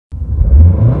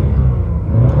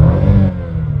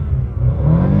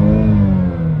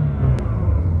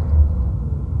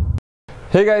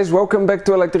Hey guys, welcome back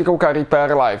to Electrical Car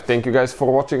Repair Live. Thank you guys for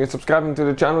watching and subscribing to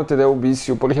the channel. Today will be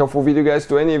super helpful video guys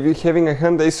to any of you having a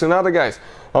Hyundai Sonata guys.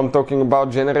 I'm talking about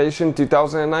generation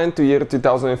 2009 to year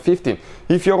 2015.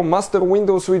 If your master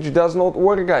window switch does not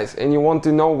work guys and you want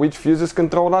to know which fuses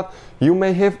control that, you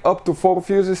may have up to 4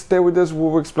 fuses. Stay with us, we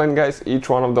will explain guys each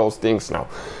one of those things now.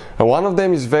 And one of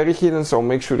them is very hidden, so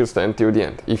make sure you stay until the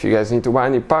end. If you guys need to buy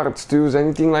any parts, tools,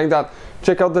 anything like that,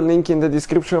 check out the link in the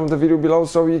description of the video below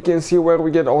so you can see where we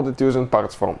get all the tools and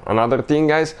parts from. Another thing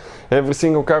guys, every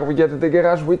single car we get at the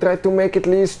garage, we try to make at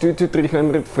least 200 to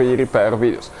 300 free repair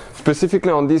videos.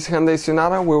 Specifically on this Hyundai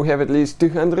Sonata, we'll have at least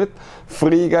 200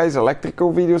 free guys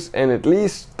electrical videos and at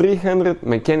least 300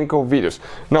 mechanical videos.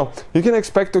 Now, you can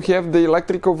expect to have the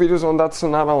electrical videos on that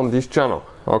Sonata on this channel.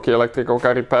 Okay, Electrical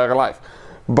Car Repair Live.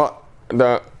 But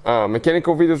the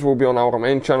mechanical videos will be on our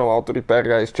main channel, Auto Repair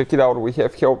guys. Check it out, we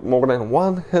have helped more than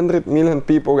 100 million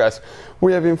people guys.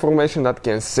 We have information that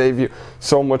can save you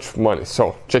so much money,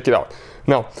 so check it out.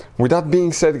 Now, with that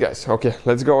being said guys, okay,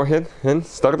 let's go ahead and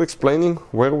start explaining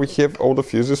where we have all the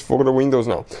fuses for the windows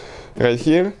now. Right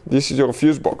here, this is your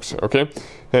fuse box, okay?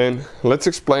 And let's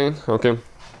explain, okay,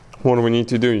 what we need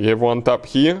to do. You have one tab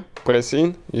here, press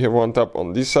in. You have one tab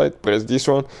on this side, press this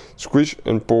one, squish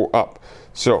and pull up.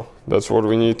 So that's what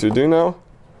we need to do now.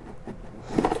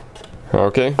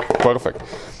 Okay, perfect.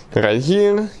 Right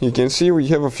here you can see we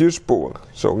have a fuse puller,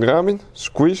 so grab it,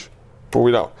 squish, pull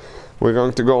it out. We're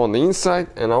going to go on the inside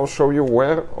and I'll show you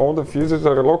where all the fuses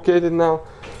are located now,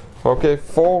 okay,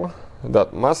 for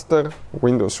that master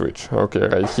window switch. Okay,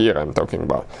 right here I'm talking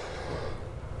about.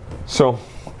 So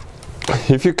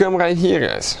if you come right here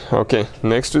guys, okay,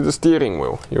 next to the steering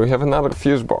wheel you have another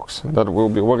fuse box that we'll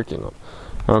be working on.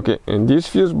 Okay, in this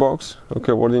fuse box,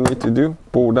 okay, what you need to do,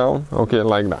 pull down, okay,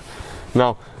 like that.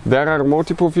 Now there are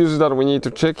multiple fuses that we need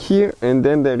to check here, and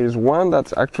then there is one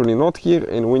that's actually not here,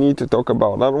 and we need to talk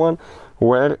about that one,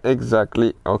 where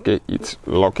exactly, okay, it's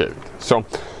located. So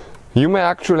you may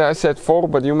actually, I said 4,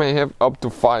 but you may have up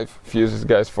to 5 fuses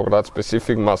guys for that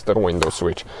specific master window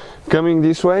switch. Coming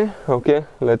this way, okay,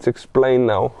 let's explain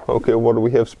now, okay, what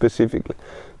we have specifically.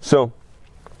 So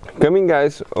coming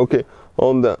guys, okay,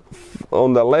 on the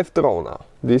left row now,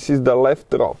 this is the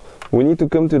left row. We need to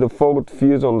come to the 4th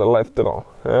fuse on the left row.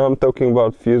 I'm talking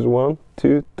about fuse 1,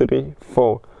 2, 3,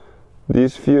 4.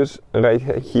 This fuse right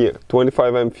here,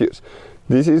 25 amp fuse.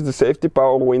 This is the safety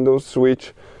power window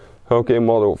switch, okay,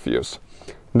 model fuse.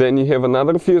 Then you have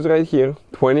another fuse right here,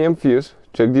 20 amp fuse.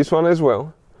 Check this one as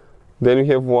well. Then you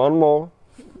have one more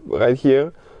right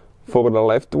here for the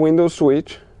left window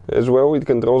switch as well. It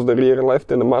controls the rear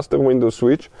left and the master window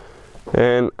switch.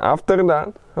 And after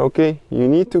that, okay, you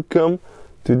need to come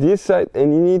to this side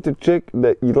and you need to check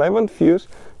the 11th fuse,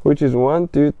 which is 1,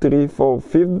 2, 3, 4,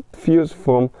 5th fuse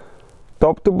from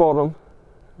top to bottom,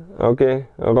 okay,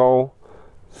 row,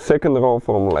 2nd row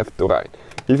from left to right.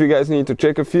 If you guys need to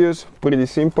check a fuse, pretty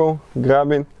simple,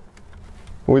 grab it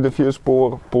with the fuse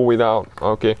puller, pull it out.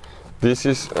 Okay, this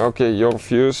is, okay, your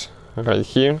fuse right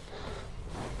here.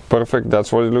 Perfect,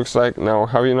 that's what it looks like. Now,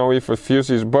 how you know if a fuse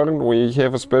is burned? We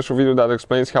have a special video that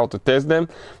explains how to test them.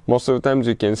 Most of the times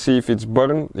you can see if it's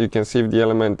burned, you can see if the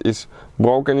element is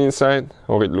broken inside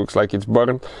or it looks like it's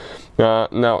burned.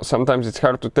 Now, sometimes it's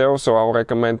hard to tell, so I'll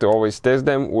recommend to always test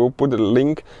them. We'll put a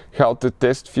link how to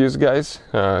test fuse guys,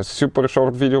 super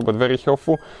short video but very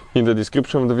helpful, in the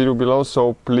description of the video below,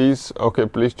 so please, okay,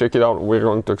 please check it out. We're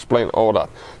going to explain all that.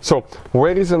 So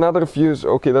where is another fuse,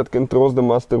 okay, that controls the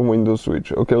master window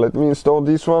switch? Okay, let me install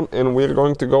this one and we're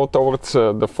going to go towards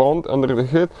the front under the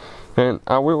hood, and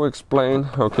I will explain,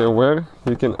 okay, where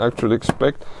you can actually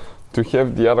expect to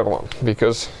have the other one,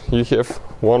 because you have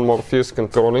one more fuse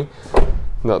controlling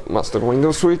that master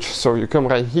window switch. So you come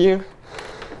right here,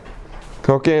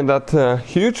 okay, that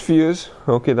huge fuse,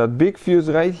 okay, that big fuse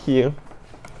right here,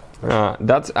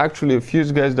 that's actually a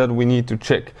fuse guys that we need to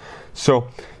check. So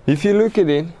if you look at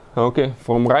it, okay,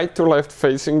 from right to left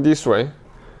facing this way,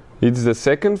 it's the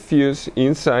 2nd fuse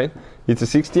inside. It's a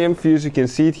 60 amp fuse, you can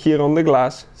see it here on the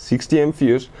glass, 60 amp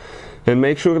fuse. And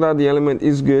make sure that the element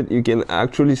is good, you can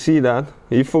actually see that.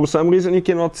 If for some reason you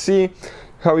cannot see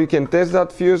how you can test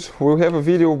that fuse, we'll have a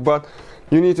video, but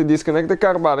you need to disconnect the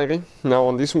car battery. Now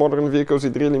on these modern vehicles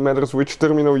it really matters which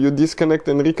terminal you disconnect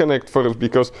and reconnect first,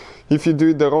 because if you do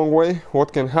it the wrong way,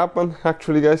 what can happen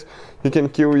actually guys, you can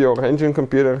kill your engine,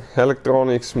 computer,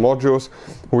 electronics, modules.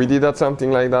 We did that,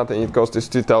 something like that, and it cost us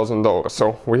 $2,000.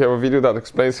 So we have a video that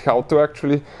explains how to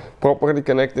actually properly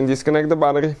connect and disconnect the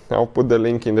battery. I'll put the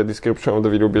link in the description of the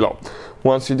video below.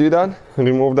 Once you do that,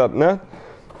 remove that nut.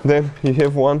 Then you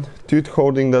have one tooth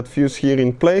holding that fuse here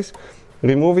in place.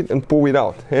 remove it and pull it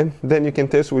out, and then you can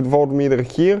test with voltmeter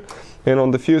here and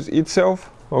on the fuse itself.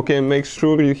 Okay, and make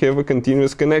sure you have a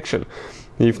continuous connection.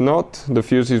 If not, the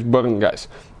fuse is burned, guys.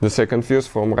 The second fuse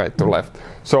from right to left.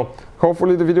 So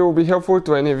hopefully the video will be helpful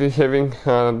to any of you having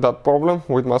that problem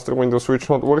with master window switch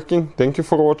not working. Thank you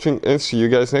for watching and see you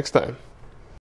guys next time.